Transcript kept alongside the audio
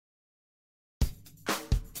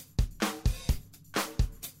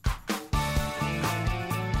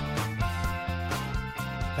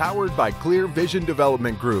powered by Clear Vision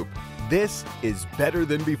Development Group. This is Better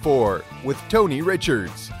Than Before with Tony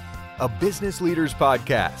Richards, a business leaders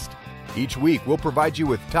podcast. Each week, we'll provide you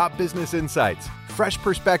with top business insights, fresh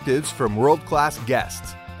perspectives from world-class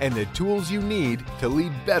guests, and the tools you need to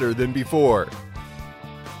lead better than before.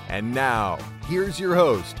 And now, here's your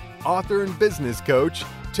host, author and business coach,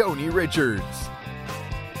 Tony Richards.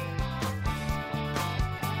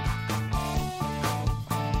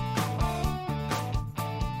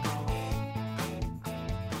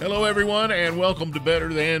 Hello, everyone, and welcome to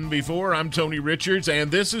Better Than Before. I'm Tony Richards, and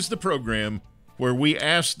this is the program where we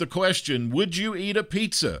ask the question, would you eat a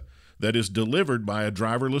pizza that is delivered by a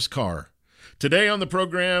driverless car? Today on the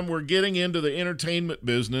program, we're getting into the entertainment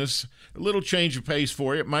business. A little change of pace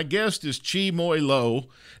for you. My guest is Chi Moi Lo,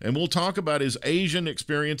 and we'll talk about his Asian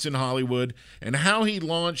experience in Hollywood and how he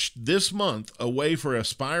launched this month a way for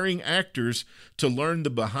aspiring actors to learn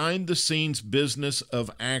the behind-the-scenes business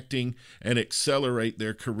of acting and accelerate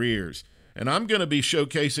their careers. And I'm going to be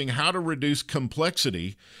showcasing how to reduce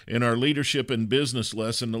complexity in our leadership and business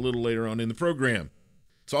lesson a little later on in the program.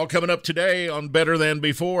 It's all coming up today on Better Than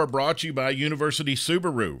Before, brought to you by University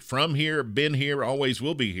Subaru. From here, been here, always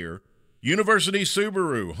will be here. University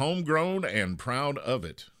Subaru, homegrown and proud of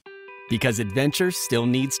it. Because adventure still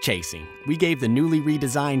needs chasing, we gave the newly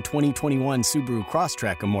redesigned 2021 Subaru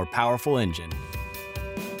Crosstrek a more powerful engine.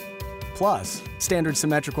 Plus, standard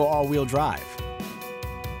symmetrical all-wheel drive.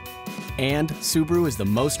 And Subaru is the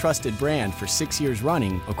most trusted brand for 6 years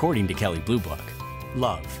running, according to Kelley Blue Book.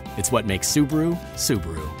 Love. It's what makes Subaru,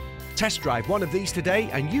 Subaru. Test drive one of these today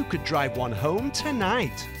and you could drive one home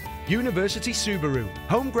tonight. University Subaru.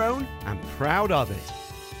 Homegrown and proud of it.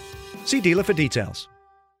 See dealer for details.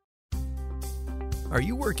 Are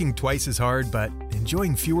you working twice as hard but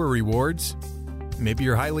enjoying fewer rewards? Maybe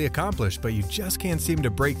you're highly accomplished but you just can't seem to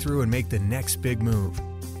break through and make the next big move.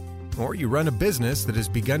 Or you run a business that has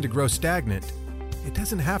begun to grow stagnant. It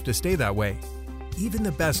doesn't have to stay that way. Even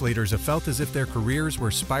the best leaders have felt as if their careers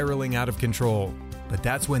were spiraling out of control. But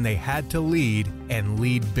that's when they had to lead, and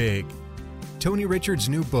lead big. Tony Richards'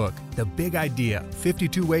 new book, The Big Idea,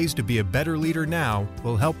 52 Ways to Be a Better Leader Now,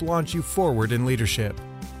 will help launch you forward in leadership.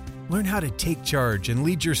 Learn how to take charge and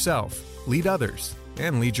lead yourself, lead others,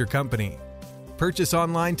 and lead your company. Purchase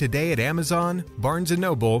online today at Amazon, Barnes &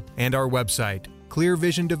 Noble, and our website,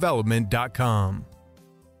 clearvisiondevelopment.com.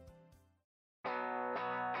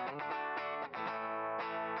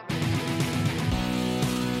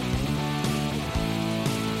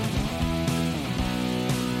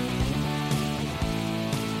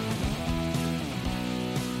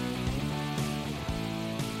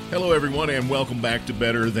 Hello, everyone, and welcome back to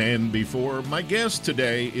Better Than Before. My guest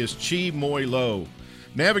today is Chi Moi Lo.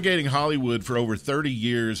 Navigating Hollywood for over 30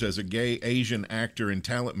 years as a gay Asian actor and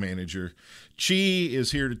talent manager, Chi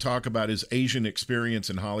is here to talk about his Asian experience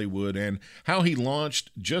in Hollywood and how he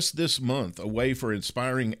launched just this month a way for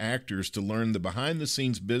inspiring actors to learn the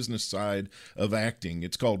behind-the-scenes business side of acting.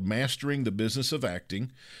 It's called Mastering the Business of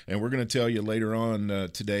Acting, and we're going to tell you later on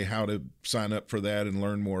today how to sign up for that and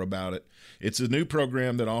learn more about it. It's a new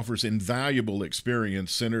program that offers invaluable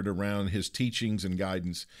experience centered around his teachings and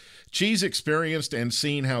guidance. Chi's experienced and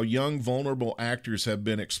seen how young, vulnerable actors have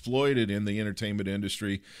been exploited in the entertainment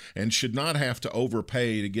industry and should not have to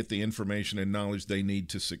overpay to get the information and knowledge they need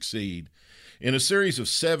to succeed. In a series of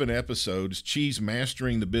 7 episodes, Chi's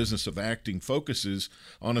Mastering the Business of Acting focuses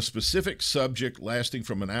on a specific subject lasting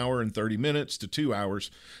from 1 hour and 30 minutes to 2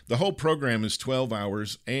 hours. The whole program is 12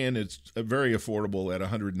 hours, and it's very affordable at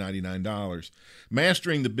 $199.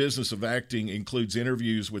 Mastering the Business of Acting includes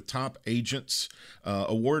interviews with top agents,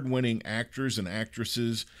 award-winning actors and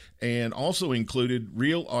actresses, and also included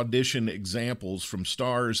real audition examples from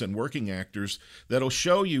stars and working actors that'll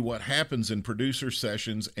show you what happens in producer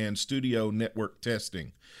sessions and studio network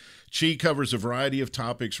testing. Chi covers a variety of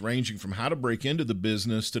topics ranging from how to break into the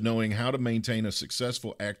business to knowing how to maintain a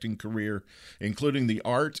successful acting career, including the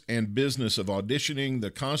art and business of auditioning, the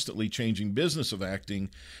constantly changing business of acting,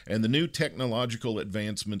 and the new technological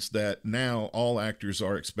advancements that now all actors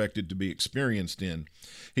are expected to be experienced in.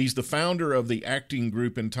 He's the founder of the acting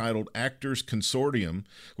group entitled Actors Consortium,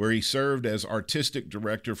 where he served as artistic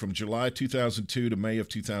director from July 2002 to May of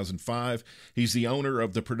 2005. He's the owner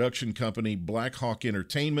of the production company Black Hawk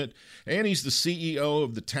Entertainment, and he's the CEO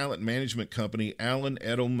of the talent management company Allen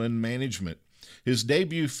Edelman Management. His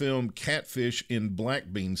debut film, Catfish in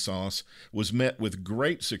Black Bean Sauce, was met with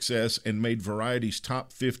great success and made Variety's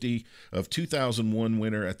top 50 of 2001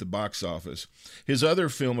 winner at the box office. His other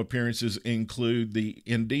film appearances include the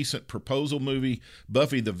Indecent Proposal movie,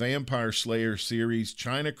 Buffy the Vampire Slayer series,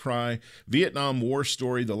 China Cry, Vietnam War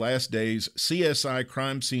Story, The Last Days, CSI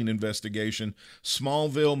Crime Scene Investigation,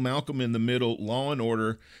 Smallville, Malcolm in the Middle, Law and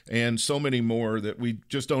Order, and so many more that we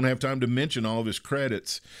just don't have time to mention all of his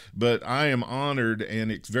credits. But I am honored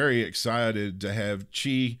and very excited to have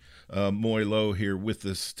Chi Moi Lo here with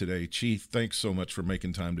us today. Chi, thanks so much for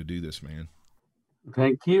making time to do this, man.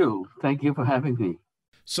 Thank you. Thank you for having me.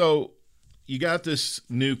 So you got this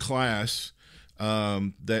new class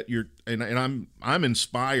that you're, and I'm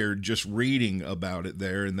inspired just reading about it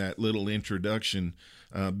there in that little introduction,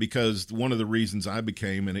 because one of the reasons I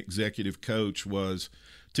became an executive coach was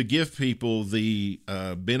to give people the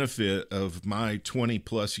benefit of my 20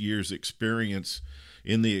 plus years experience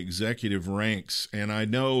in the executive ranks. And I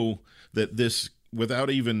know that this, without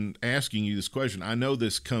even asking you this question, I know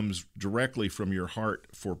this comes directly from your heart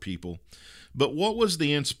for people. But what was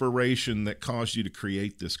the inspiration that caused you to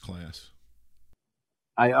create this class?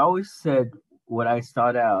 I always said when I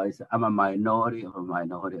start out, is I'm a minority of a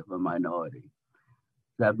minority of a minority.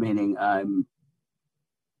 That meaning I'm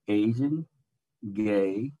Asian,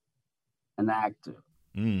 gay, an actor.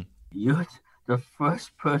 You're the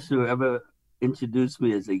first person who ever introduced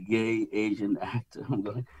me as a gay Asian actor. I'm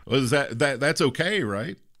going, well, is that's okay,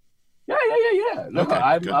 right? Yeah. No, okay,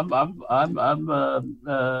 I'm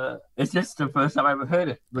it's just the first time I ever heard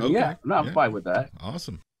it. But okay. I'm fine with that.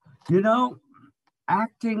 Awesome. You know,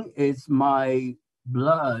 acting is my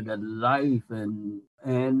blood and life, and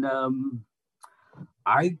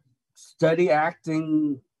I study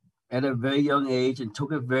acting at a very young age and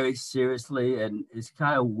took it very seriously. And it's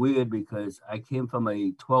kind of weird because I came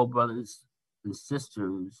from 12 brothers and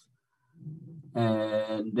sisters,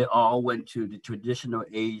 and they all went to the traditional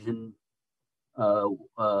Asian,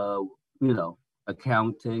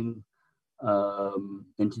 accounting,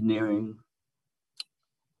 engineering,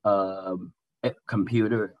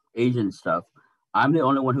 computer, Asian stuff. I'm the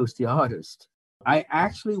only one who's the artist. I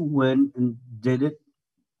actually went and did it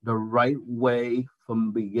the right way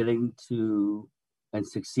from beginning to, and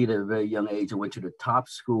succeeded at a very young age. I went to the top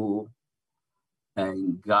school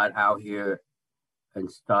and got out here and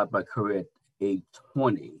started my career at age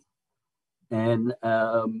 20. And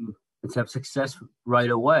have success right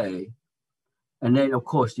away. And then, of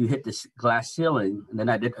course, you hit this glass ceiling. And then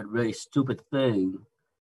I did a really stupid thing.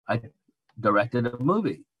 I directed a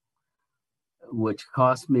movie, which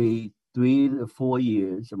cost me 3 to 4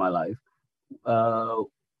 years of my life,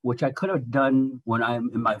 which I could have done when I'm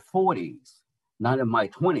in my 40s, not in my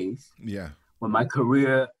 20s. Yeah. When my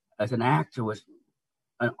career as an actor was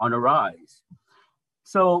on a rise.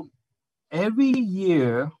 So every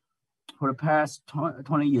year for the past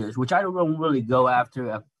 20 years, which I don't really go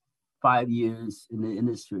after 5 years in the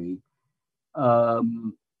industry,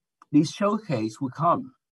 these showcases would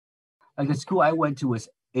come. Like the school I went to was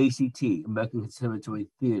ACT, American Conservatory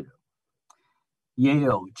Theater,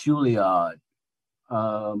 Yale, Juilliard,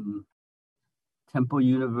 Temple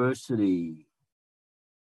University.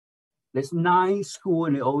 There's 9 schools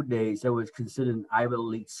in the old days that was considered an Ivy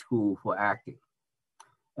League school for acting.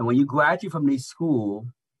 And when you graduate from these schools,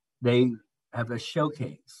 they have a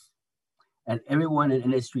showcase. And everyone in the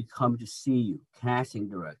industry comes to see you, casting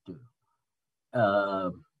director,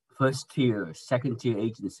 first tier, second tier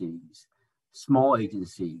agencies, small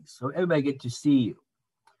agencies. So everybody gets to see you.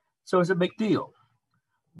 So it's a big deal.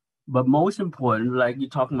 But most important, like you're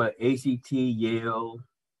talking about ACT, Yale,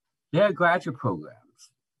 they're graduate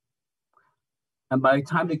programs. And by the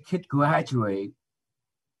time the kid graduate,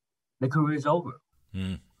 the career is over.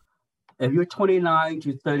 If you're 29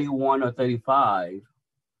 to 31 or 35,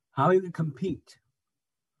 how are you going to compete?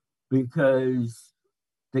 Because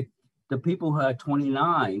the people who are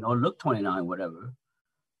 29 or look 29, whatever,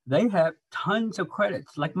 they have tons of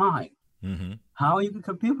credits like mine. Mm-hmm. How are you going to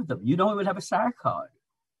compete with them? You don't even have a SAG card.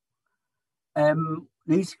 And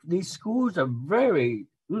these schools are very,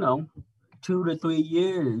 2 to 3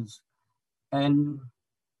 years and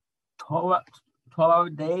 12-hour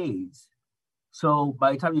days. So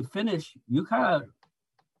by the time you finish, you kind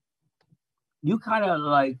of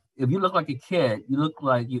like, if you look like a kid, you look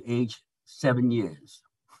like you aged 7 years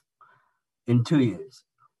in 2 years.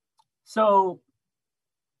 So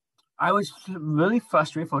I was really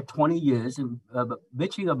frustrated for 20 years and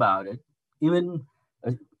bitching about it. Even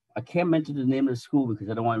I can't mention the name of the school because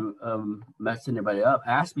I don't want to mess anybody up.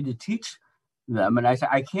 Asked me to teach them, and I said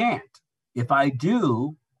I can't. If I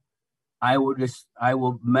do, I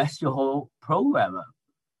will mess your whole program up.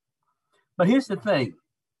 But here's the thing.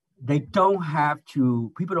 People don't have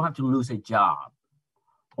to lose a job.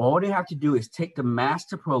 All they have to do is take the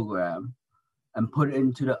master program and put it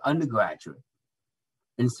into the undergraduate.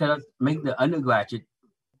 Instead of making the undergraduate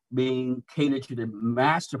being catered to the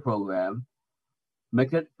master program,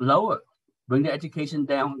 make it lower, bring the education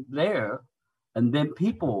down there, and then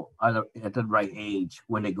people are at the right age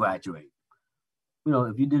when they graduate. You know,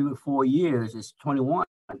 if you do it 4 years, it's 21.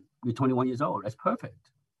 You're 21 years old. That's perfect.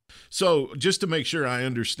 So just to make sure I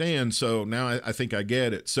understand, so now I think I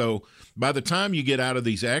get it. So by the time you get out of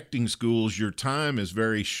these acting schools, your time is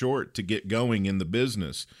very short to get going in the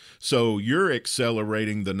business. So you're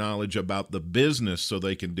accelerating the knowledge about the business so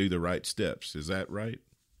they can do the right steps. Is that right?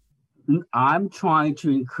 I'm trying to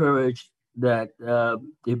encourage that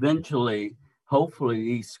eventually, hopefully,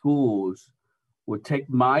 these schools will take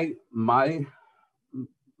my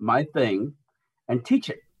thing and teach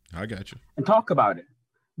it. I got you. And talk about it.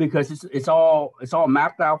 Because it's all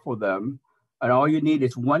mapped out for them, and all you need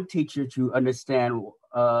is one teacher to understand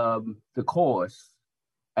the course,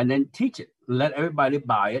 and then teach it. Let everybody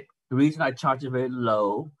buy it. The reason I charge it very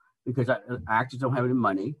low because actors don't have any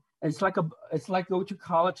money. And it's like go to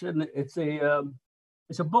college and it's a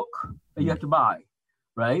book that you have to buy,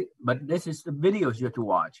 right? But this is the videos you have to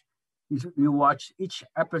watch. You watch each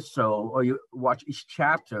episode or you watch each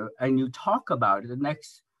chapter, and you talk about it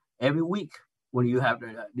every week. When you have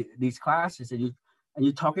these classes and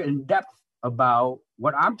you talk in depth about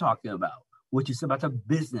what I'm talking about, which is about the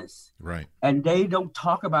business. Right. And they don't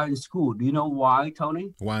talk about it in school. Do you know why,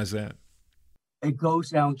 Tony? Why is that? It goes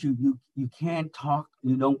down to you can't talk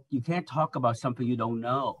about something you don't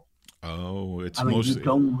know. Oh, you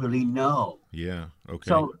don't really know. Yeah. Okay.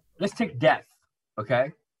 So let's take death.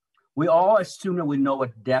 Okay. We all assume that we know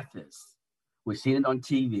what death is. We've seen it on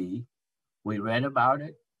TV. We read about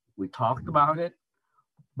it. We talked about it,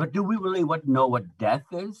 but do we really know what death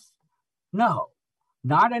is? No,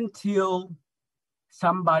 not until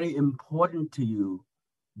somebody important to you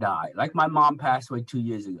died. Like my mom passed away 2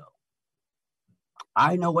 years ago.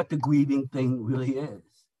 I know what the grieving thing really is.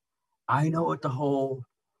 I know what the whole,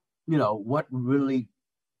 what really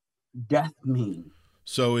death means.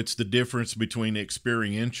 So it's the difference between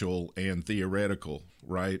experiential and theoretical,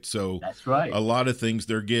 right? So that's right. A lot of things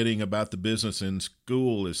they're getting about the business in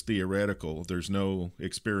school is theoretical. There's no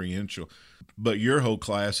experiential. But your whole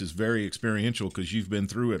class is very experiential because you've been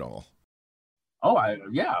through it all. Oh,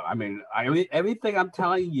 everything I'm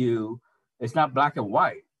telling you, it's not black and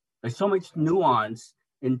white. There's so much nuance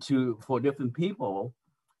for different people.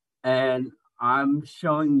 And I'm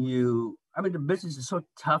showing you, the business is so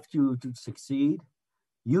tough to succeed.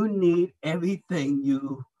 You need everything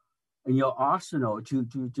in your arsenal to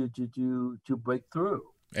break through.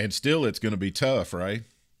 And still, it's going to be tough, right?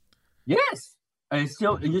 Yes, and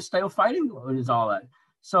you're still fighting with all that.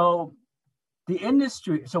 So the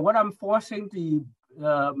industry. So what I'm forcing the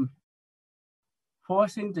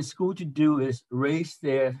school to do is raise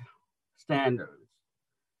their standards,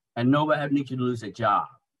 and nobody needs to lose a job.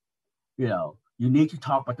 You need to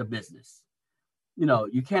talk about the business.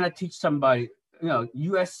 You cannot teach somebody.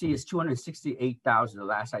 USC is $268,000 the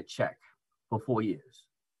last I checked for 4 years.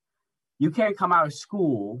 You can't come out of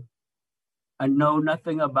school and know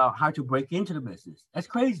nothing about how to break into the business. That's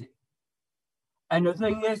crazy. And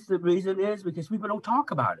the reason is because people don't talk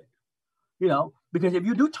about it. Because if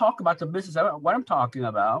you do talk about the business, what I'm talking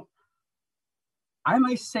about, I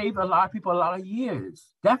may save a lot of people a lot of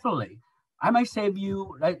years. Definitely. I might save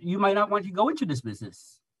you, you might not want to go into this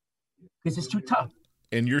business because it's too tough.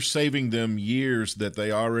 And you're saving them years that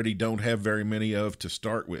they already don't have very many of to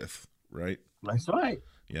start with, right? That's right.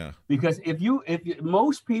 Yeah. Because if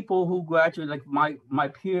most people who graduate, like my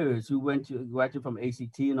peers who graduated from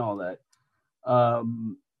ACT and all that,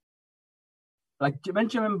 like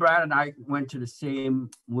Benjamin Brad and I went to the same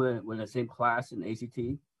class in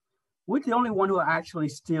ACT. We're the only one who are actually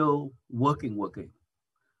still working.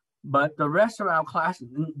 But the rest of our class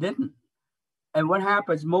didn't. And what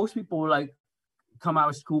happens, most people come out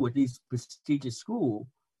of school with these prestigious school,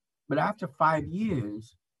 but after 5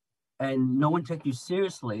 years and no one takes you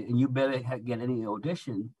seriously and you barely get any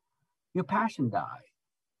audition, your passion dies.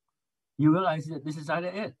 You realize that this is not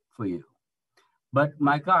it for you. But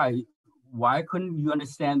my guy, why couldn't you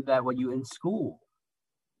understand that when you're in school?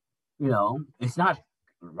 It's not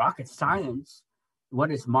rocket science.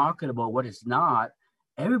 What is marketable, what is not,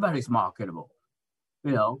 everybody's marketable.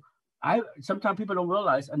 Sometimes people don't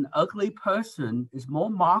realize an ugly person is more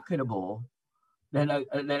marketable than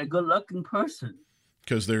a good-looking person.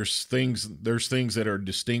 Because there's things that are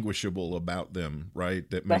distinguishable about them, right?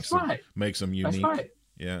 That makes them unique. That's right.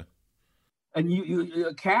 Yeah. And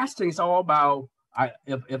you casting is all about.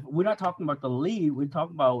 If we're not talking about the lead, we're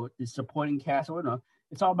talking about the supporting cast. Or no,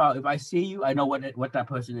 it's all about if I see you, I know what that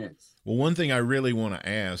person is. Well, one thing I really want to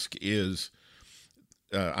ask is,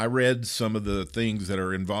 I read some of the things that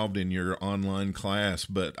are involved in your online class,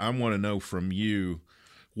 but I want to know from you,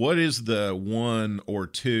 what is the one or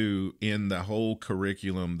two in the whole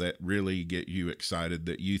curriculum that really get you excited,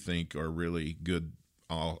 that you think are really good,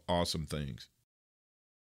 awesome things?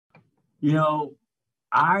 You know,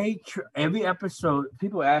 every episode,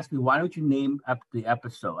 people ask me, why don't you name the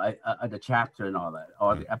episode, the chapter and all that,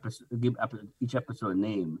 or the episode, give each episode a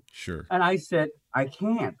name. Sure. And I said, I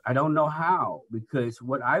can't. I don't know how, because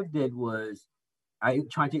what I did was I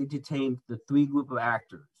tried to entertain the three group of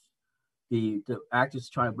actors, the actors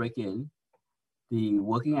trying to break in, the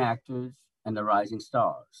working actors, and the rising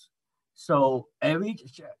stars. So every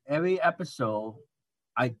episode,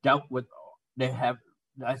 I dealt with.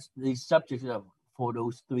 These subjects for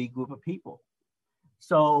those three group of people.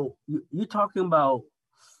 So you're talking about,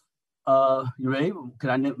 you ready? Can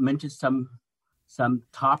I mention some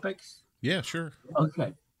topics? Yeah, sure.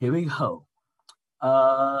 Okay, here we go.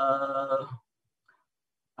 I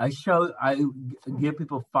give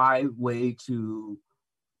people 5 ways to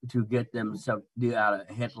get themselves out of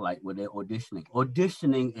headlight when they're auditioning.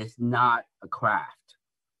 Auditioning is not a craft.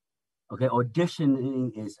 Okay,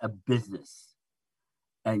 auditioning is a business.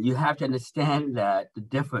 And you have to understand that the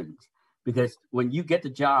difference, because when you get the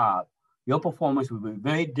job, your performance will be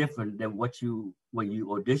very different than when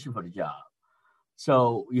you audition for the job.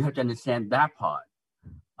 So you have to understand that part.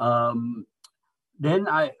 Then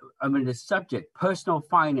the subject, personal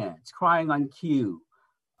finance, crying on cue.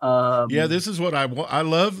 Yeah, this is what I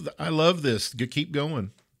love. I love this. Keep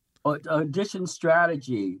going. Audition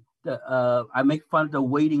strategy. I make fun of the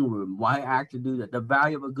waiting room. Why actor do that? The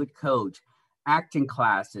value of a good coach. Acting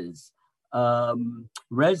classes,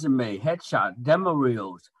 resume, headshot, demo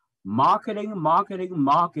reels, marketing.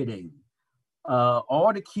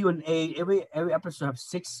 All the Q&A. Every episode have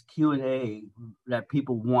 6 Q&A that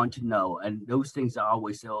people want to know, and those things are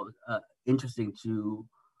always so interesting to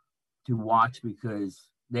watch,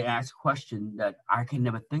 because they ask questions that I can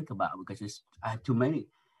never think about because I have too many,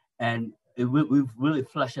 and we've really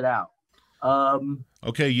fleshed it out.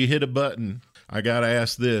 Okay, you hit a button. I gotta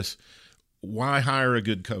ask this. Why hire a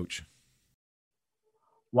good coach?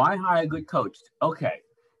 Why hire a good coach? Okay.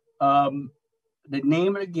 The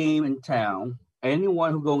name of the game in town,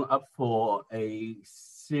 anyone who's going up for a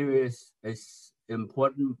serious,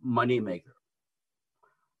 important money maker,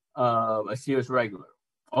 a serious regular,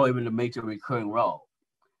 or even a major recurring role,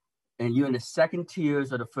 and you're in the second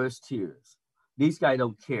tiers or the first tiers, these guys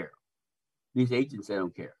don't care. These agents, they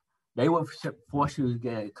don't care. They will force you to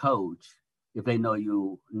get a coach if they know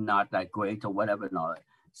you're not that great or whatever and all that.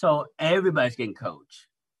 So everybody's getting coached.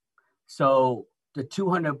 So the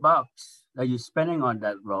 $200 that you're spending on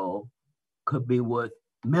that role could be worth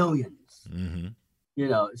millions. Mm-hmm. You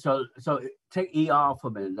know, so take ER for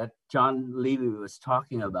a minute, that John Levy was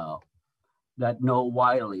talking about, that Noah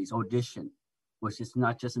Wiley's audition, which is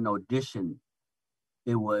not just an audition,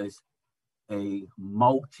 it was a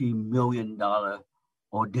multi-million-dollar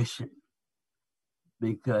audition,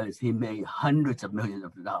 because he made hundreds of millions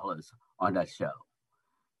of dollars on that show.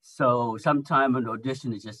 So sometimes an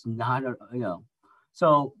audition is just not,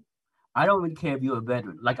 So I don't even care if you're a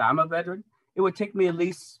veteran. Like I'm a veteran. It would take me at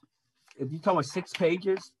least, if you're talking about 6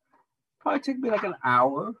 pages, probably take me like an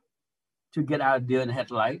hour to get out of there in the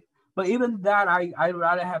headlight. But even that, I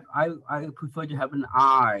prefer to have an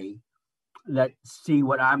eye that see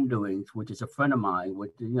what I'm doing, which is a friend of mine,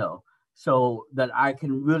 so that I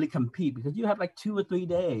can really compete, because you have like 2 or 3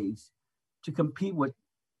 days to compete with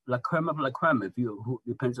la creme of la creme,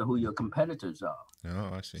 depends on who your competitors are.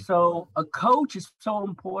 Oh, I see. So a coach is so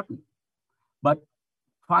important, but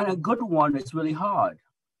finding a good one is really hard.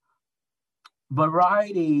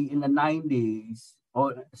 Variety in the 90s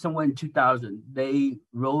or somewhere in 2000, they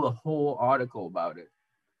wrote a whole article about it.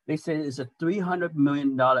 They said it's a $300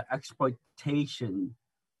 million exploitation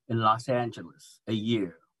in Los Angeles a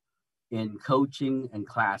year in coaching and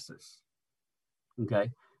classes.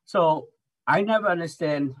 Okay. So I never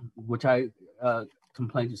understand, which I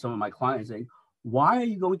complain to some of my clients, saying, why are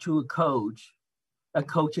you going to a coach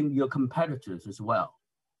coaching your competitors as well?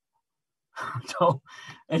 So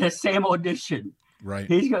in the same audition, right?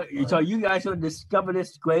 So you guys will discover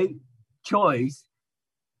this great choice,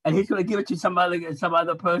 and he's going to give it to some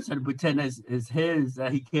other person, pretend is his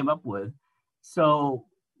that he came up with. So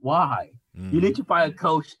why? You need to find a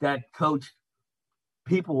coach that coach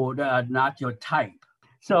people that are not your type.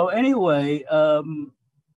 So anyway, a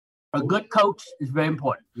good coach is very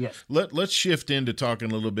important. Yes. Let's shift into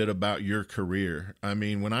talking a little bit about your career. I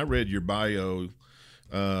mean, when I read your bio,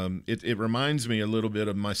 it reminds me a little bit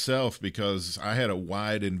of myself because I had a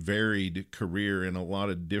wide and varied career in a lot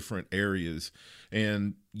of different areas.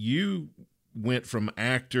 And you went from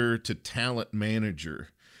actor to talent manager.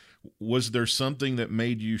 Was there something that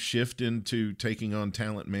made you shift into taking on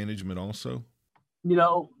talent management also? You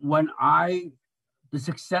know, the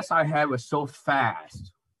success I had was so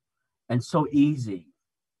fast and so easy.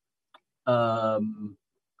 Because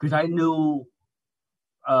I knew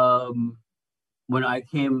when I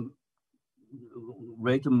came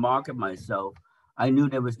ready to market myself, I knew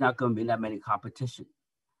there was not going to be that many competition.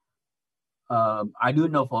 I do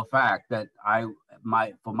know for a fact that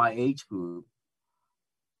for my age group,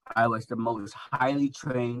 I was the most highly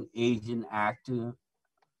trained Asian actor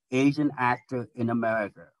in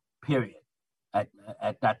America, period, at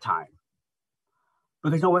that time.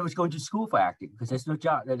 Because no one was going to school for acting because there's no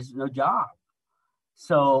job. There's no job.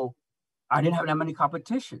 So I didn't have that many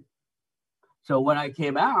competition. So when I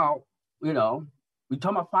came out, you know, we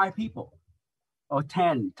talking about 5 people or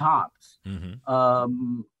 10 tops.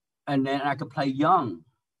 Mm-hmm. And then I could play young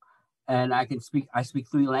and I speak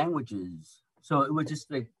 3 languages. So it was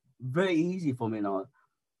just like very easy for me, you know.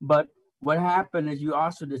 But what happened is you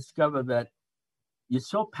also discover that you're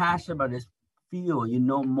so passionate about this field, you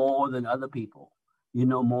know more than other people. You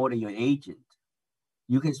know more than your agent.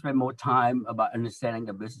 You can spend more time about understanding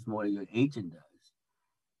the business more than your agent does.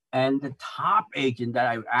 And the top agent that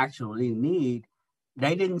I actually need,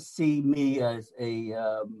 they didn't see me as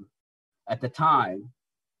at the time,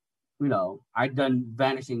 you know, I'd done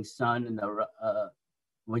Vanishing Sun and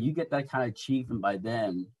when you get that kind of achievement by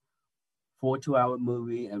then, 4 2-hour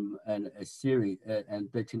movie and a series and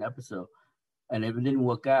 13 episodes, and if it didn't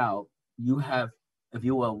work out, if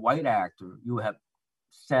you were a white actor, you have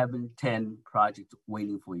 7, 10 projects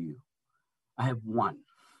waiting for you. I have 1,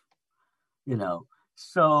 you know.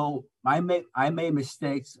 So I made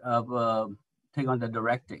mistakes of taking on the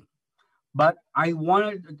directing, but I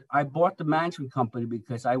bought the management company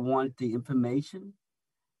because I wanted the information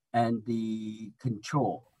and the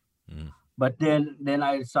control. Mm. But then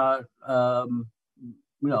I saw, you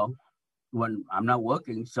know, when I'm not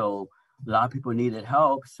working, so a lot of people needed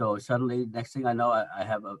help. So suddenly, next thing I know, I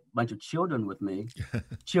have a bunch of children with me.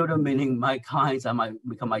 Children meaning my clients, I might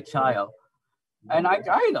become my child, and I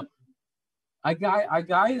guide them. I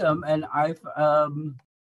guide them, and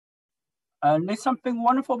and there's something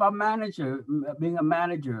wonderful about being a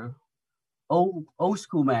manager, old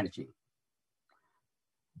school managing.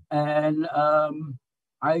 And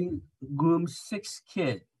I groomed 6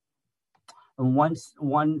 kids, and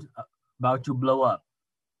one about to blow up.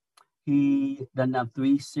 He done now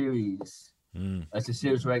 3 series as a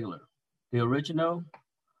series regular. The original,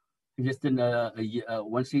 he just did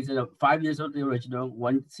 1 season of 5 years of the original,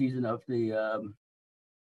 1 season of the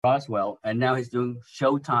Roswell, and now he's doing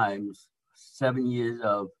Showtime's 7 years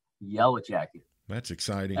of Yellow Jacket. That's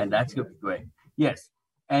exciting. And that's going to be great. Yes.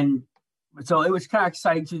 And so it was kind of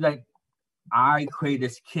exciting too that I created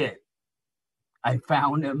this kid. I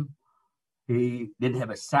found him. He didn't have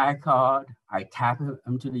a SAG card. I tapped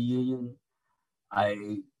him to the union.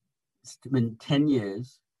 It's been 10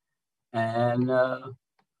 years. And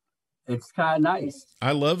it's kind of nice.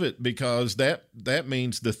 I love it because that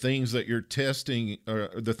means the things that you're testing or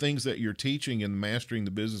the things that you're teaching and mastering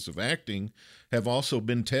the business of acting have also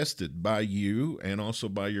been tested by you and also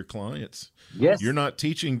by your clients. Yes. You're not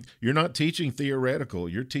teaching theoretical,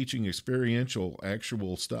 you're teaching experiential,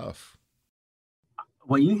 actual stuff.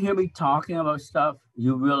 When you hear me talking about stuff,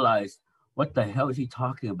 you realize, what the hell is he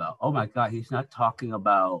talking about? Oh my God, he's not talking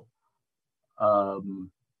about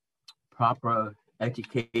proper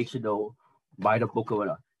educational, write a book or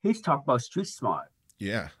whatever. He's talking about street smart.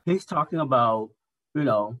 Yeah. He's talking about, you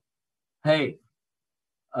know, hey,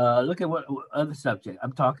 look at what other subject.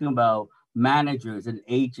 I'm talking about managers and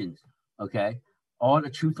agents, okay? All the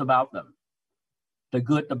truth about them. The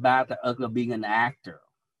good, the bad, the ugly of being an actor.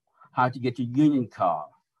 How to get your union card.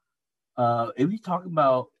 If you talk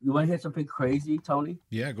about, you want to hear something crazy, Tony?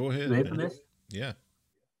 Yeah, go ahead. You ready for this? Yeah.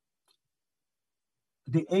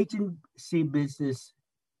 The agency business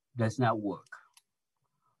does not work.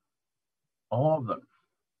 All of them.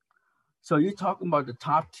 So you're talking about the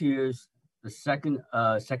top tiers, the second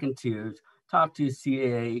tiers, top tier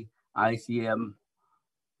CAA, ICM,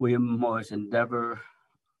 William Morris Endeavor,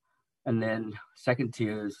 and then second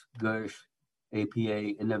tiers, Gersh,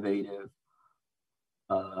 APA, Innovative,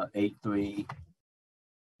 8-3,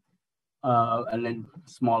 and then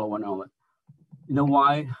smaller one on it. You know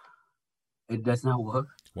why it does not work?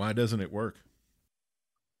 Why doesn't it work?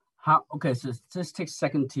 Okay, so just take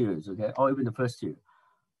second tiers, okay, or even the first tier.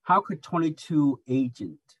 How could 22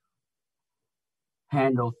 agents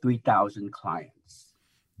handle 3,000 clients?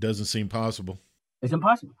 Doesn't seem possible. It's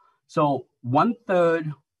impossible. So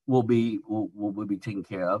 1/3 will be taken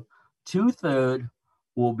care of. 2/3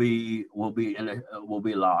 will be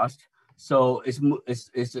lost. So it's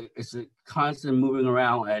a constant moving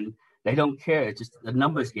around, and they don't care. It's just a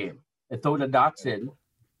numbers game. They throw the dots in.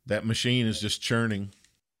 That machine is just churning.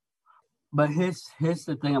 But here's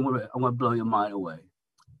the thing. I'm gonna blow your mind away.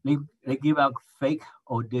 They give out fake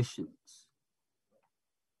auditions.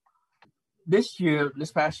 This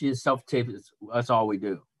past year, self-tape that's all we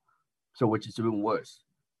do. So which is even worse.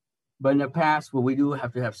 But in the past, well, we do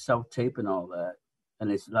have to have self-tape and all that,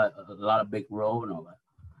 and it's a lot of big role and all that.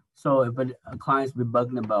 So if a client's been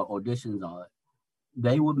bugging about auditions and all that,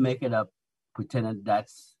 they would make it up, pretending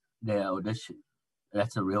that's their audition.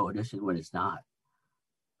 That's a real audition when it's not.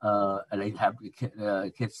 And they have the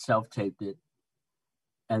kids self-taped it,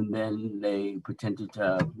 and then they pretend to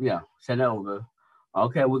send it over.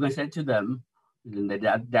 Okay, we're gonna send it to them, and then they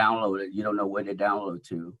download it. You don't know where they download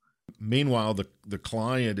to. Meanwhile, the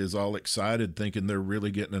client is all excited, thinking they're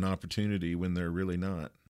really getting an opportunity when they're really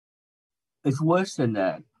not. It's worse than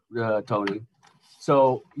that, Tony.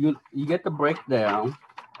 So you get the breakdown.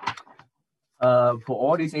 For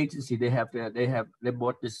all these agencies, they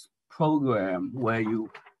bought this program where you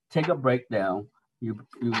take a breakdown, you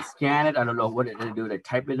scan it. I don't know what they do. They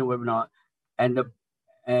type in the webinar, and the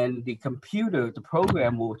computer, the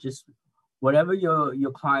program will just whatever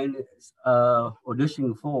your client is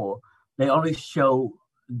auditioning for, they only show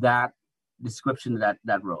that description of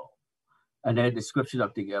that role, and their description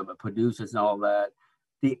of the producers and all that.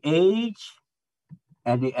 The age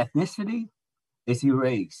and the ethnicity is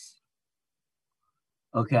erased.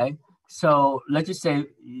 Okay, so let's just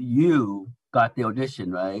say you got the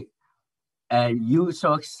audition, right? And you were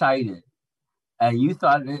so excited, and you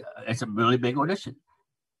thought it's a really big audition,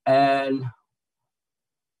 and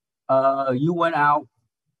you went out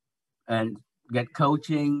and get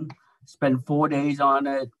coaching, spend 4 days on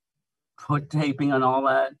it, put taping and all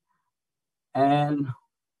that, and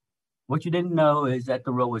what you didn't know is that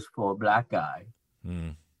the role was for a Black guy,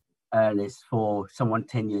 and it's for someone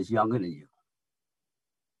 10 years younger than you,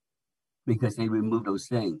 because they removed those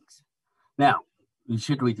things. Now, you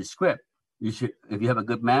should read the script. You should, if you have a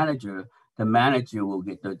good manager, the manager will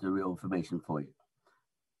get the real information for you.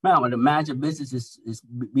 Now, the manager business is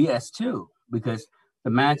BS too, because the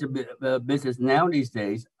manager business now these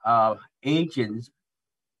days are agents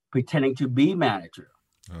pretending to be manager.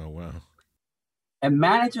 Oh, wow. And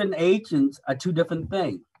manager and agents are two different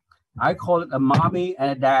things. I call it a mommy and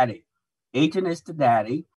a daddy. Agent is the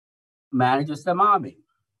daddy, manager is the mommy.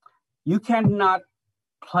 You cannot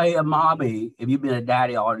play a mommy if you've been a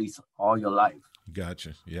daddy all your life.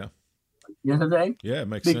 Gotcha. Yeah. You know what I'm saying? Yeah, it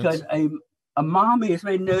makes sense. Because a mommy is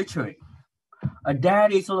very nurturing. A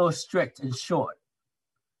daddy is a little strict and short.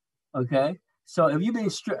 Okay? So if you've been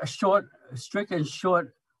strict and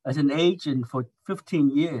short as an agent for 15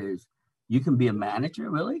 years, you can be a manager,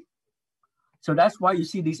 really? So that's why you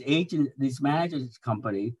see these managers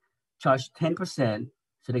company charge 10%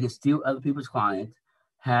 so they can steal other people's clients,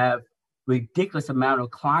 have ridiculous amount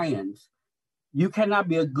of clients. You cannot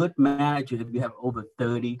be a good manager if you have over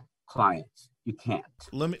 30 clients. You can't.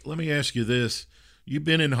 Let me ask you this. You've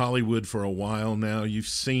been in Hollywood for a while now. You've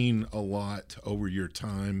seen a lot over your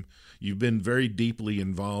time. You've been very deeply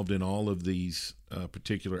involved in all of these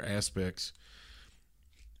particular aspects.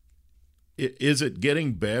 Is it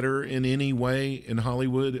getting better in any way in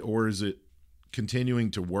Hollywood, or is it continuing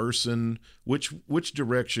to worsen? Which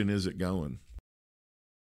direction is it going?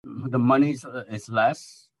 The money is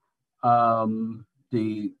less.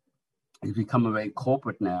 It's becoming very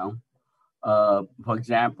corporate now. For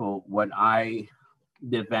example, when I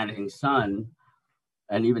did Vanishing Son,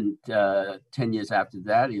 and even 10 years after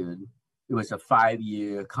that, even it was a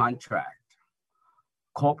 5-year contract.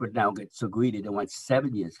 Corporate now gets so greedy they want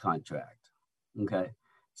 7 years contract. Okay,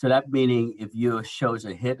 so that meaning if your show's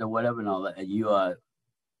a hit or whatever and all that, and you are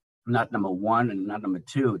not number 1 and not number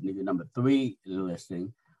 2, and you're number 3 in the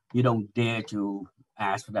listing, you don't dare to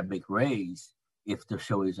ask for that big raise if the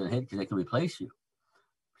show is a hit, because they can replace you.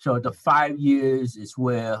 So the 5 years is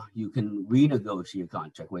where you can renegotiate your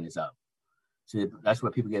contract when it's up. So that's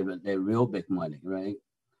where people get their real big money, right?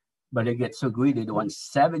 But they get so greedy, they want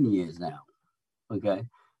 7 years now. Okay,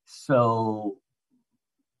 so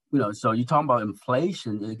so you're talking about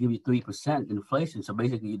inflation. They give you 3% inflation. So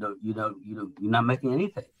basically, you're not making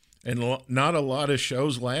anything. And not a lot of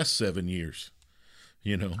shows last 7 years.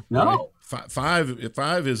 You know, No. right?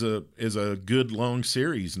 Five is a good long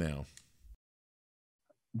series now.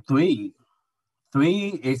 Three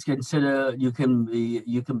is considered, you can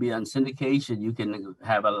be on syndication. You can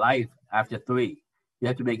have a life after 3. You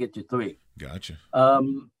have to make it to 3. Gotcha.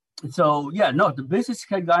 So yeah, no, the business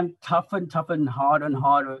has gotten tougher and tougher and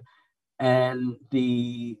harder, and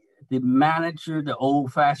the manager, the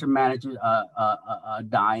old-fashioned managers are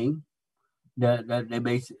dying. They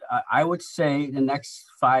basically, I would say the next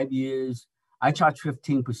 5 years, I charge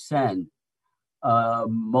 15%.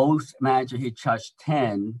 Most managers here charge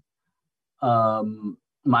 10%.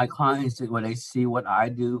 My clients, when they see what I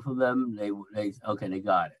do for them, they okay, they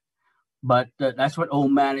got it. But that's what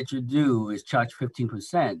old managers do, is charge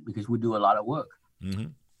 15% because we do a lot of work. Mm-hmm.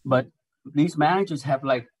 But these managers have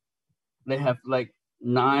like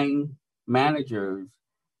 9 managers,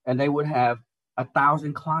 and they would have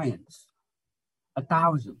 1,000 clients.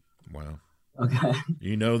 1,000. Wow. Okay.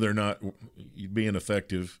 You know they're not being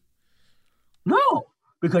effective. No,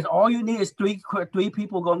 because all you need is three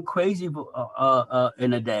people going crazy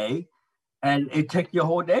in a day, and it takes your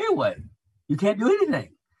whole day away. You can't do anything.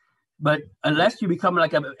 But unless you become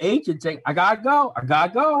like an agent saying, I gotta go.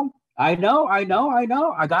 I know, I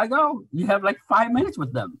gotta go. You have like 5 minutes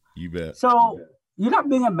with them. You bet. So you're not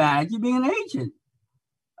being a manager, you're being an agent.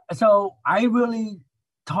 So I really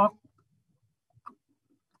talk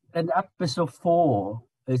in episode 4.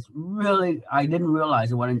 It's really, I didn't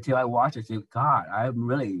realize it until I watched it. I said, God,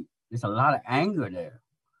 there's a lot of anger there.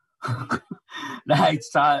 That I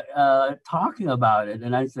start talking about it,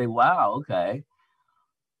 and I say, wow, okay.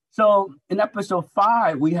 So in episode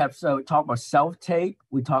 5, we have talk about self-tape.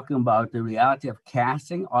 We're talking about the reality of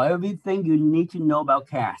casting, or everything you need to know about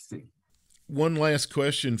casting. One last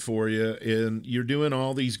question for you, and you're doing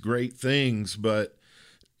all these great things, but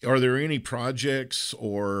are there any projects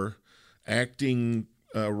or acting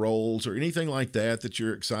roles or anything like that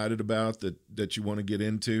you're excited about that you want to get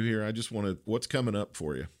into here? I just want to, what's coming up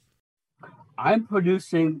for you? I'm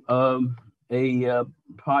producing a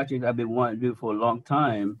project I've been wanting to do for a long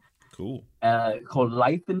time. Cool. Called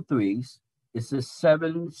Life in Threes. It's a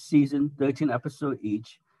 7-season, 13 episode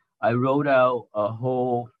each. I wrote out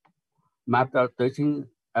mapped out 13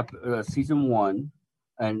 season 1,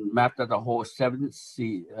 and mapped out the whole 7th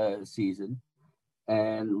season,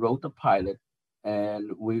 and wrote the pilot.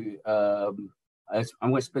 And I'm going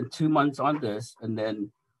to spend 2 months on this, and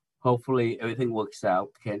then hopefully everything works out.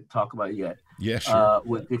 Can't talk about it yet. Yeah, sure.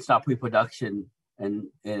 We can start pre-production and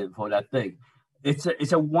for that thing.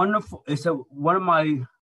 It's a wonderful. One of my.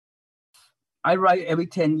 I write every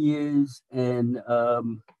 10 years, and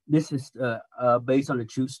this is based on a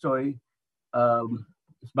true story.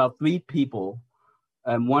 It's about 3 people,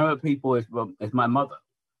 and one of the people is my mother,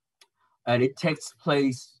 and it takes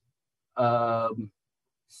place 7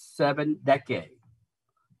 decades.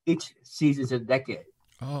 Each season is a decade.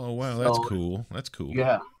 Oh wow, that's cool. That's cool.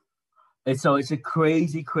 Yeah, and so it's a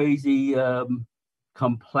crazy,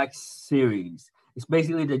 complex series. It's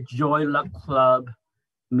basically the Joy Luck Club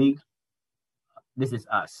meet This Is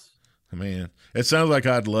Us. Man, it sounds like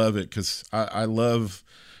I'd love it, because I love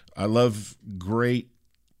great,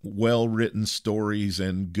 well-written stories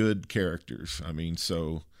and good characters. I mean,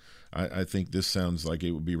 so I think this sounds like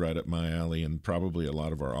it would be right up my alley, and probably a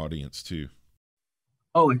lot of our audience too.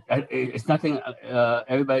 Oh, it's nothing.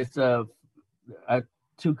 Everybody's 2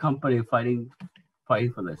 companies fighting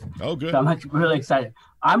for this. Oh, good. So I'm really excited.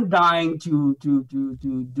 I'm dying to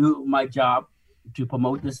do my job to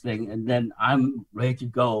promote this thing, and then I'm ready to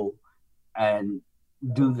go and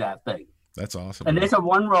do that thing. That's awesome. And there's a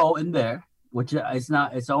 1 role in there, which is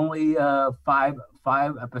not. It's only 5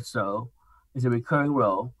 episodes. It's a recurring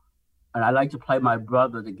role, and I like to play my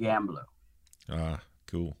brother, the gambler. Ah,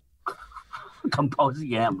 cool. Compulsive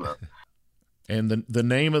gambler. And the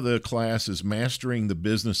name of the class is Mastering the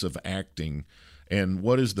Business of Acting. And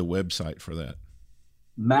what is the website for that?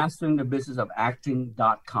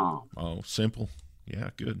 MasteringTheBusinessOfActing.com. Oh, simple.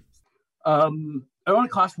 Yeah, good. It only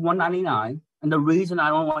costs $199, and the reason I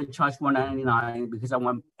don't want to charge $199 because I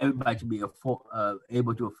want everybody to be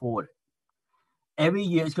able to afford it. Every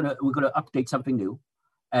year we're gonna update something new,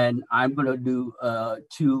 and I'm gonna do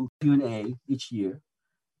 2 Q&A each year.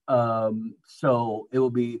 So it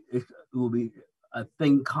will be a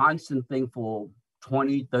constant thing for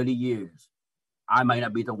 20, 30 years. I might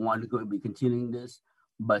not be the one who's going to be continuing this,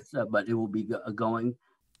 but it will be going.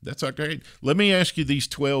 That's okay. Let me ask you these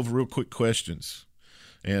 12 real quick questions.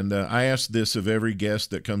 And I ask this of every guest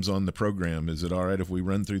that comes on the program. Is it all right if we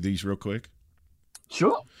run through these real quick?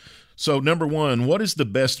 Sure. So number 1, what is the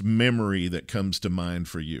best memory that comes to mind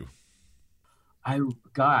for you?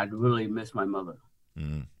 God, really miss my mother.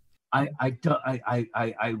 Mm. I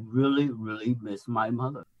really miss my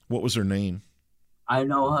mother. What was her name? I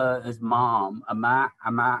know her as Mom,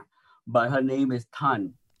 Ama, but her name is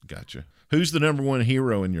Tan. Gotcha. Who's the number one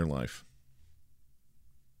hero in your life?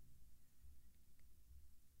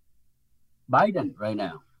 Biden right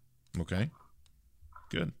now. Okay,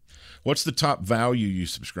 good. What's the top value you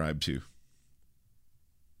subscribe to?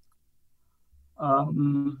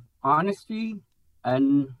 Honesty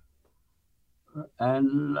and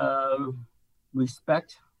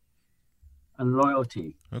respect and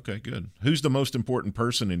loyalty. Okay, good. Who's the most important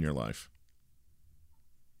person in your life?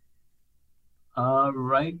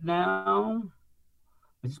 Right now,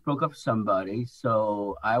 I just broke up with somebody,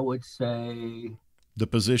 so I would say the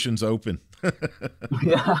position's open.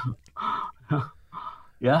 Yeah.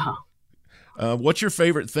 Yeah. What's your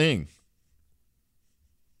favorite thing?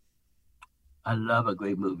 I love a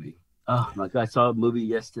great movie. Oh my God, I saw a movie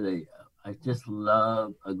yesterday. I just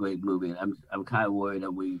love a great movie. I'm kind of worried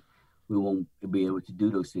that we won't be able to do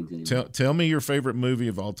those things anymore. Tell me your favorite movie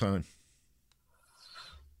of all time.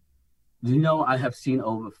 Do you know I have seen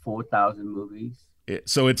over 4,000 movies?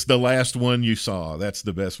 So it's the last one you saw. That's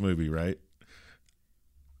the best movie, right?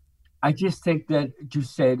 I just think that you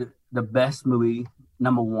said the best movie,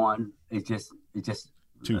 number one, it's just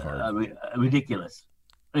too hard, ridiculous.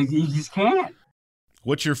 You just can't.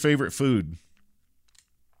 What's your favorite food?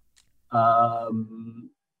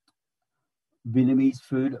 Vietnamese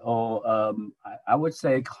food, or I would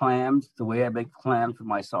say clams. The way I make clams with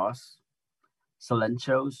my sauce,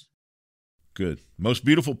 cilantros. Good. Most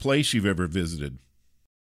beautiful place you've ever visited?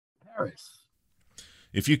 Paris.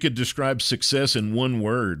 If you could describe success in one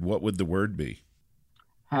word, what would the word be?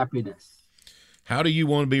 Happiness. How do you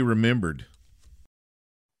want to be remembered?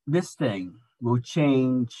 This thing will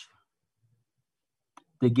change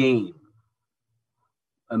the game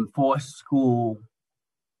and force school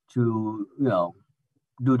to,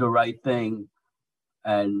 do the right thing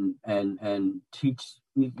and teach.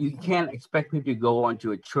 You can't expect people to go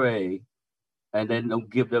onto a tray and then don't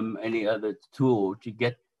give them any other tool to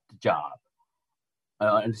get the job.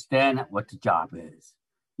 Understand what the job is.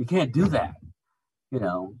 You can't do that,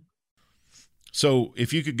 So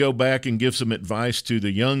if you could go back and give some advice to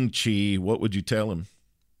the young Chi, what would you tell him?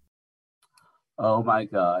 Oh my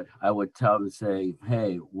God. I would tell him, say,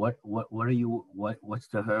 hey, what's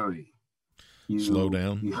the hurry? Slow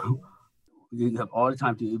down. You have all the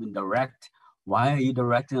time to even direct. Why are you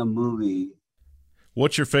directing a movie?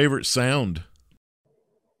 What's your favorite sound?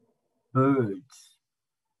 Birds.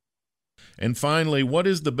 And finally, what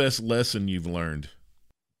is the best lesson you've learned?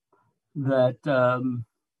 That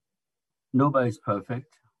nobody's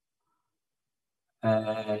perfect.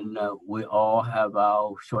 And we all have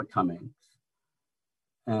our shortcomings.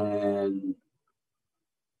 And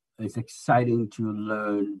it's exciting to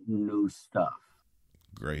learn new stuff.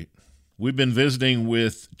 Great. We've been visiting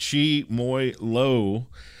with Chi Moi Lo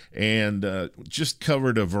and just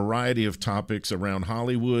covered a variety of topics around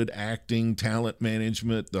Hollywood, acting, talent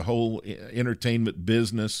management, the whole entertainment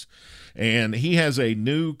business. And he has a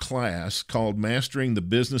new class called Mastering the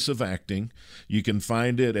Business of Acting. You can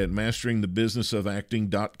find it at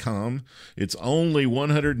masteringthebusinessofacting.com. It's only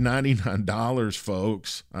 $199,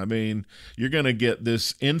 folks. I mean, you're going to get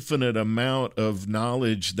this infinite amount of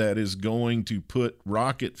knowledge that is going to put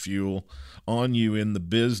rocket fuel on you in the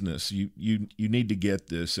business. You need to get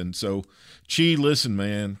this. And so, Chi, listen,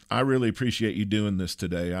 man, I really appreciate you doing this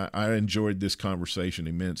today. I enjoyed this conversation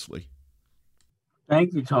immensely.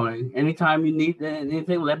 Thank you, Tony. Anytime you need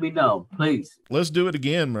anything, let me know, please. Let's do it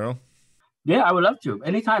again, bro. Yeah, I would love to.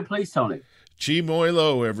 Anytime, please, Tony. Chi Moi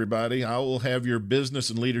Lo, everybody. I will have your business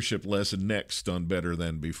and leadership lesson next on Better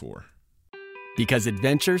Than Before. Because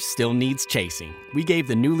adventure still needs chasing, we gave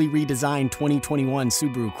the newly redesigned 2021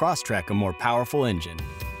 Subaru Crosstrek a more powerful engine.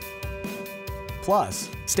 Plus,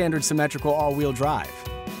 standard symmetrical all-wheel drive.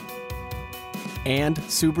 And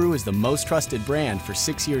Subaru is the most trusted brand for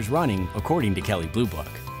 6 years running, according to Kelley Blue Book.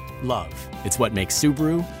 Love, it's what makes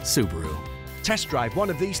Subaru, Subaru. Test drive one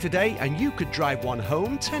of these today and you could drive one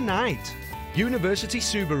home tonight. University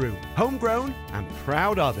Subaru, homegrown and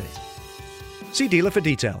proud of it. See dealer for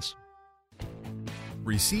details.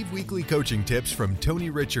 Receive weekly coaching tips from Tony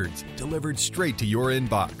Richards, delivered straight to your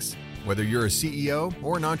inbox. Whether you're a CEO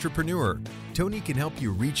or an entrepreneur, Tony can help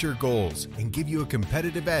you reach your goals and give you a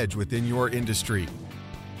competitive edge within your industry.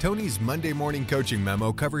 Tony's Monday morning coaching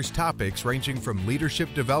memo covers topics ranging from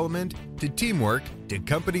leadership development to teamwork to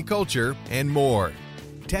company culture and more.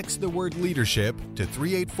 Text the word leadership to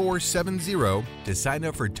 38470 to sign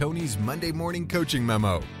up for Tony's Monday morning coaching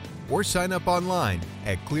memo, or sign up online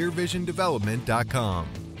at clearvisiondevelopment.com.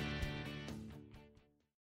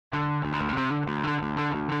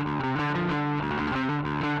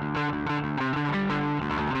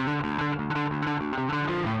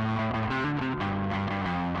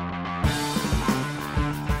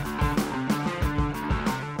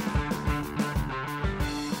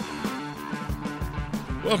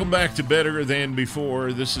 Welcome back to Better Than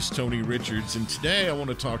Before. This is Tony Richards, and today I want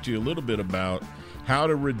to talk to you a little bit about how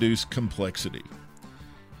to reduce complexity.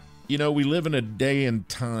 You know, we live in a day and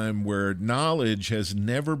time where knowledge has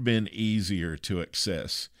never been easier to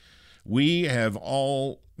access. We have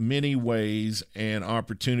all many ways and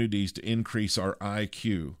opportunities to increase our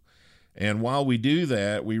IQ. And while we do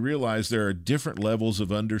that, we realize there are different levels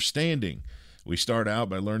of understanding. We start out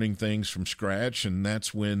by learning things from scratch, and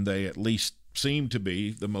that's when they at least seem to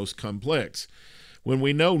be the most complex. When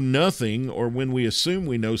we know nothing, or when we assume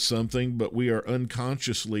we know something, but we are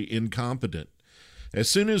unconsciously incompetent.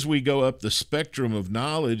 As soon as we go up the spectrum of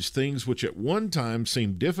knowledge, things which at one time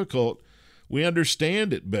seemed difficult, we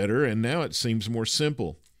understand it better, and now it seems more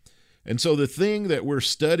simple. And so the thing that we're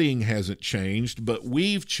studying hasn't changed, but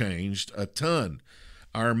we've changed a ton.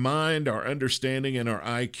 Our mind, our understanding, and our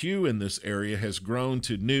IQ in this area has grown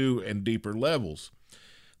to new and deeper levels.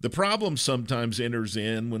 The problem sometimes enters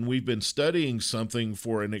in when we've been studying something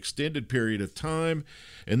for an extended period of time,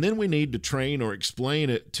 and then we need to train or explain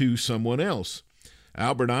it to someone else.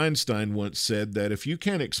 Albert Einstein once said that if you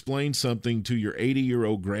can't explain something to your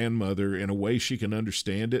 80-year-old grandmother in a way she can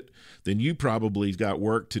understand it, then you probably got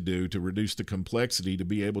work to do to reduce the complexity to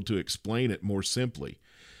be able to explain it more simply.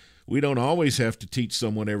 We don't always have to teach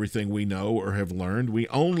someone everything we know or have learned. We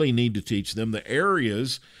only need to teach them the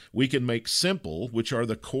areas we can make simple, which are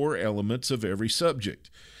the core elements of every subject.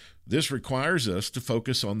 This requires us to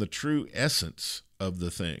focus on the true essence of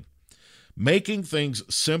the thing. Making things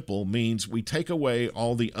simple means we take away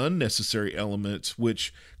all the unnecessary elements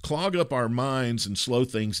which clog up our minds and slow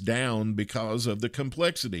things down because of the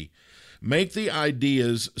complexity. Make the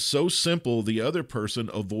ideas so simple the other person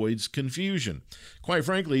avoids confusion. Quite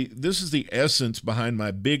frankly, this is the essence behind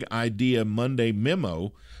my Big Idea Monday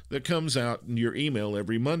memo that comes out in your email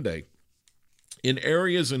every Monday. In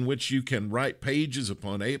areas in which you can write pages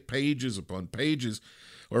upon pages,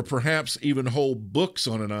 or perhaps even whole books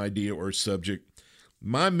on an idea or subject,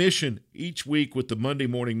 my mission each week with the Monday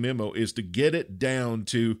morning memo is to get it down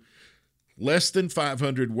to less than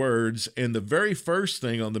 500 words, and the very first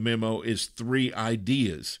thing on the memo is 3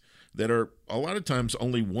 ideas that are a lot of times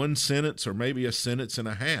only one sentence or maybe a sentence and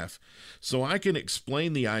a half. So I can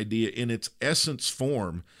explain the idea in its essence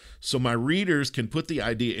form so my readers can put the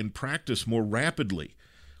idea in practice more rapidly.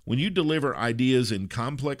 When you deliver ideas in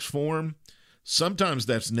complex form, sometimes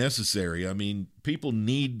that's necessary. I mean, people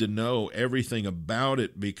need to know everything about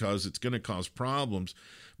it because it's going to cause problems.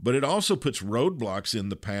 But it also puts roadblocks in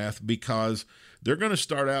the path because they're going to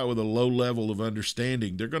start out with a low level of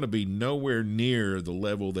understanding. They're going to be nowhere near the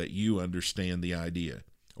level that you understand the idea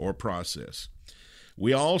or process.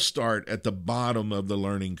 We all start at the bottom of the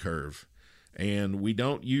learning curve, and we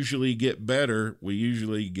don't usually get better. We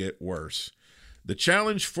usually get worse. The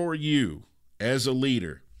challenge for you as a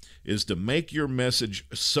leader is to make your message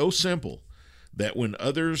so simple that when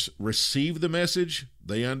others receive the message,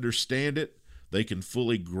 they understand it, they can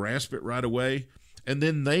fully grasp it right away, and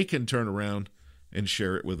then they can turn around and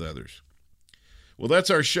share it with others. Well, that's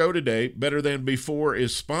our show today. Better Than Before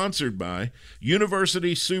is sponsored by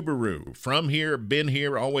University Subaru. From here, been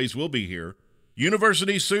here, always will be here.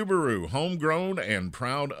 University Subaru, homegrown and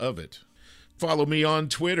proud of it. Follow me on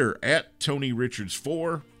Twitter at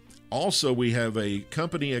TonyRichards4. Also, we have a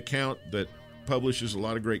company account that publishes a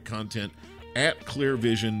lot of great content at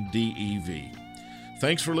ClearVisionDEV.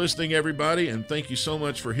 Thanks for listening, everybody, and thank you so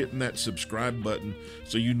much for hitting that subscribe button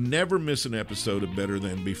so you never miss an episode of Better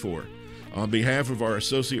Than Before. On behalf of our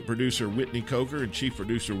associate producer, Whitney Coker, and chief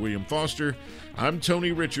producer, William Foster, I'm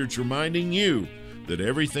Tony Richards reminding you that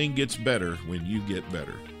everything gets better when you get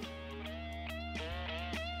better.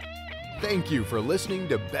 Thank you for listening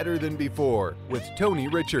to Better Than Before with Tony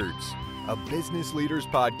Richards, a business leaders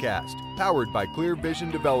podcast powered by Clear Vision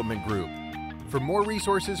Development Group. For more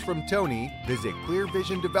resources from Tony, visit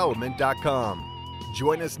clearvisiondevelopment.com.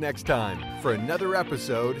 Join us next time for another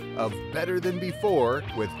episode of Better Than Before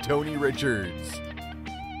with Tony Richards.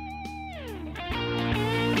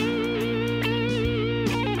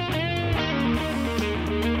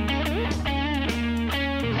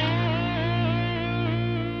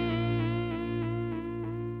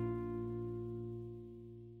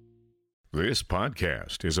 This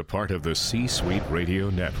podcast is a part of the C-Suite Radio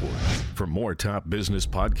Network. For more top business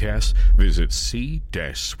podcasts, visit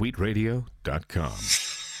c-suiteradio.com.